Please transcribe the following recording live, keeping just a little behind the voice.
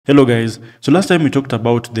Hello guys, so last time we talked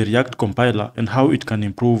about the React compiler and how it can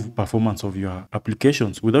improve performance of your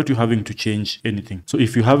applications without you having to change anything. So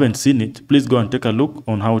if you haven't seen it, please go and take a look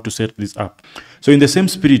on how to set this up. So in the same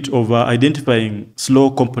spirit of identifying slow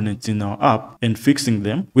components in our app and fixing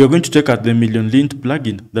them, we are going to take out the Million Lint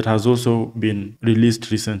plugin that has also been released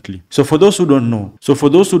recently. So for those who don't know,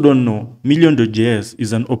 Million.js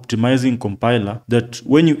is an optimizing compiler that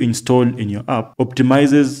when you install in your app,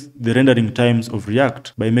 optimizes the rendering times of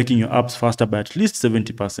React by making your apps faster by at least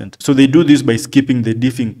 70%. So they do this by skipping the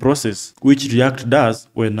diffing process, which React does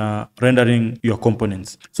when rendering your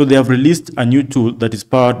components. So they have released a new tool that is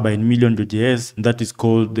powered by Million.js that is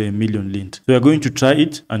called the Million Lint. So we are going to try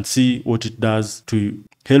it and see what it does to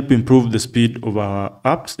help improve the speed of our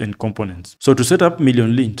apps and components. So to set up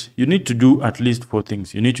Million Lint, you need to do at least 4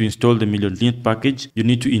 things. You need to install the Million Lint package. You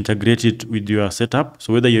need to integrate it with your setup.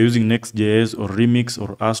 So whether you're using Next.js or Remix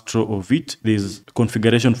or Astro or Vite, there's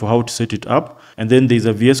configuration for how to set it up. And then there's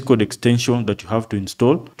a VS Code extension that you have to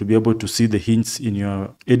install to be able to see the hints in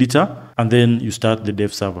your editor. And then you start the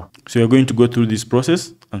dev server. So you're going to go through this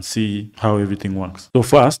process and see how everything works. So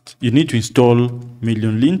first, you need to install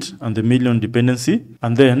Million Lint and the Million dependency.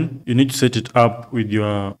 And then you need to set it up with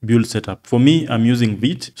your build setup. For me, I'm using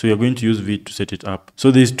Vite, so you're going to use Vite to set it up.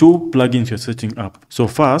 So there's 2 plugins you're setting up. So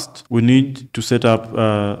first, we need to set up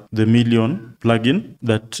the Million plugin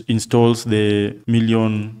that installs the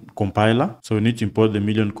Million compiler. So we need to import the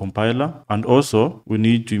Million compiler, and also we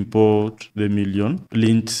need to import the Million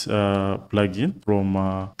Lint plugin from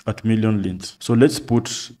at Million Lint. So let's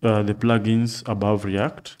put the plugins above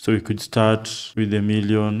React. So we could start with the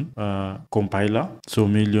Million compiler. So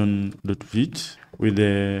Million.vite with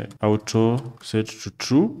the auto set to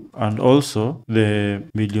true, and also the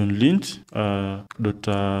Million Lint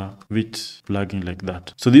 .vite plugin like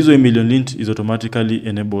that. So this way Million Lint is automatically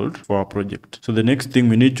enabled for our project. So the next thing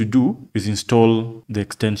we need to do is install the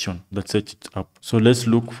extension that sets it up. So let's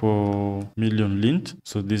look for Million Lint.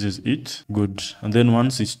 So this is it. Good. And then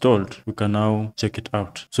once installed, we can now check it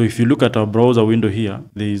out. So if you look at our browser window here,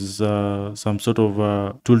 there is some sort of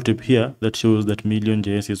tooltip here that shows that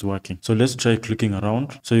Million.js is working. So let's try clicking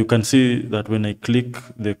around. So you can see that when I click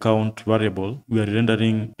the count variable, we are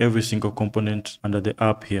rendering every single component under the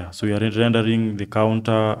app here. So we are rendering the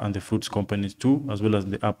counter and the fruits components too, as well as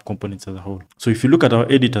the app components as a whole. So if you look at our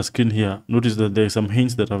editor screen here, notice that there are some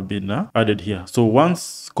hints that have been added here. So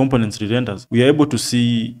once components re-renders, we are able to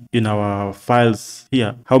see in our files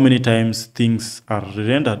here how many times things are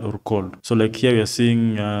re-rendered or called. So like here we are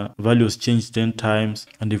seeing values changed 10 times,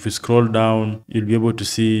 and if we scroll down, you'll be able to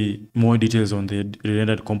see more details on the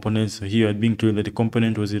re-rendered components. So here I'm being told that the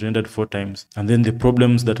component was re-rendered 4 times, and then the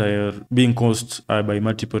problems that are being caused are by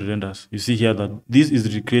multiple renders. You see here that this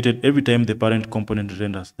is recreated every time the parent component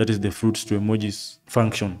renders. That is the fruits to emojis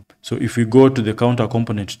function. So if we go to the counter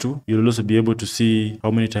component too, you'll also be able to see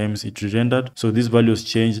how many times it re-rendered. So this value was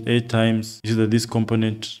changed 8 times. You see that this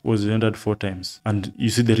component was rendered 4 times. And you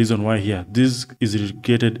see the reason why here. This is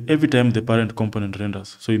recreated every time the parent component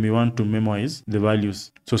renders. So you may want to memorize the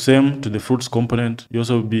values. So same to the fruits component, you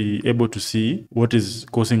also be able to see what is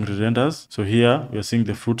causing re-renders. So here we are seeing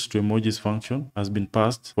the fruits to emojis function has been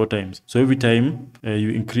passed 4 times. So every time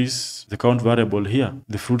you increase the count variable here,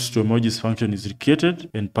 the fruits to emojis function is recreated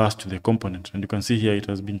and passed to the component. And you can see here it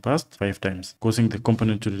has been passed 5 times, causing the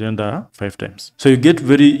component to render 5 times. So you get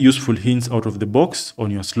very useful hints out of the box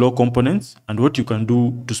on your slow components and what you can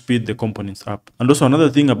do to speed the components up. And also another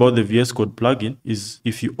thing about the VS Code plugin is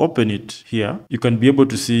if you open it here, you can be able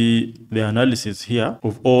to see the analysis here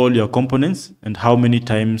of all your components and how many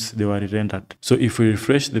times they were rendered. So if we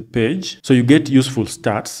refresh the page, so you get useful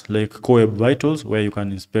stats like core web vitals, where you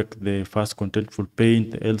can inspect the fast contentful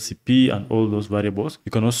paint, the LCP, and all those variables.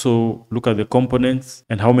 You can also look at the components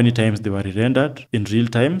and how many times they were rendered in real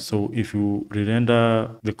time. So if you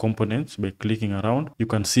re-render the components by clicking around, you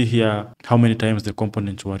can see here how many times the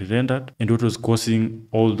components were rendered and what was causing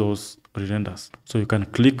all those re-renders. So you can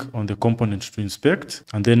click on the component to inspect,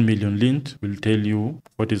 and then Million Lint will tell you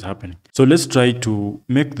what is happening. So let's try to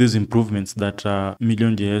make these improvements that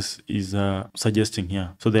Million.js is suggesting here.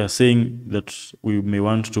 So they are saying that we may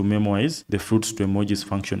want to memorize the fruits to emojis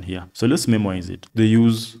function here. So let's memorize it. They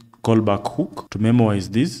use callback hook to memorize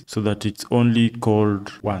this so that it's only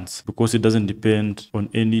called once, because it doesn't depend on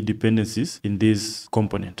any dependencies in this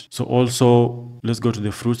component. So also let's go to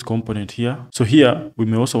the fruits component here. So here we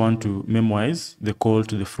may also want to memorize the call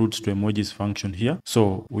to the fruits to emojis function here.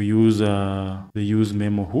 So we use the use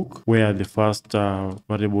memo hook, where the first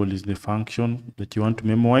variable is the function that you want to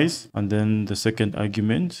memorize, and then the second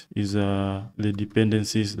argument is the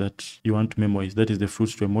dependencies that you want to memorize. That is the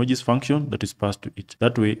fruits to emojis function that is passed to it.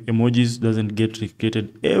 That way emojis doesn't get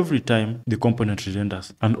recreated every time the component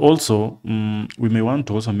renders. And also we may want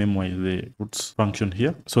to also memorize the fruits function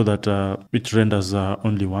here so that it renders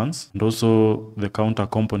only once. And also the counter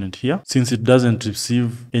component here, since it doesn't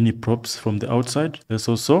receive any props from the outside, let's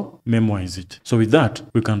also memorize it. So with that,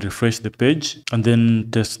 we can refresh the page and then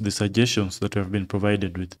test the suggestions that we have been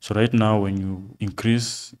provided with. So right now, when you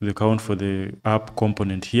increase the count for the app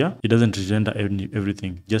component here, it doesn't re-render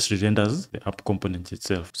everything, just re-renders the app component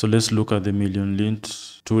itself. So let's look at the Million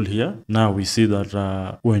Lint tool here. Now we see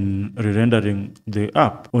that when re-rendering the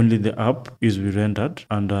app, only the app is re-rendered,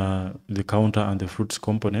 and the counter and the fruits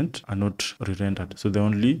component are not re-rendered. So they're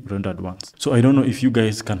only rendered once. So I don't know if you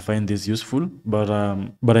guys can find this useful, but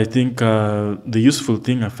I think the useful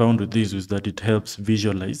thing I found with this is that it helps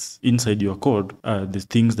visualize inside your code the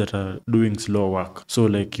things that are doing slow work. So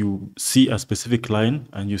like you see a specific line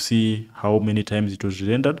and you see how many times it was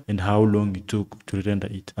rendered and how long it took to render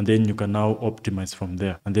it, and then you can now optimize from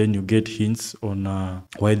there, and then you get hints on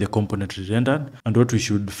why the component is rendered and what we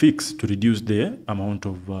should fix to reduce the amount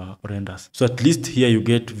of renders. So at least here you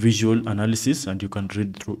get visual analysis and you can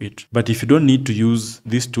read through it. But if you don't need to use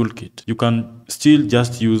this toolkit, you can still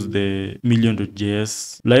just use the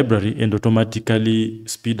Million.js library and automatically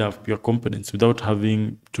speed up your components without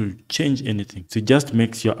having to change anything. So it just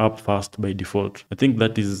makes your app fast by default. I think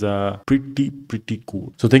that is pretty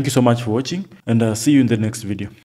cool. So thank you so much for watching, and see you in the next video.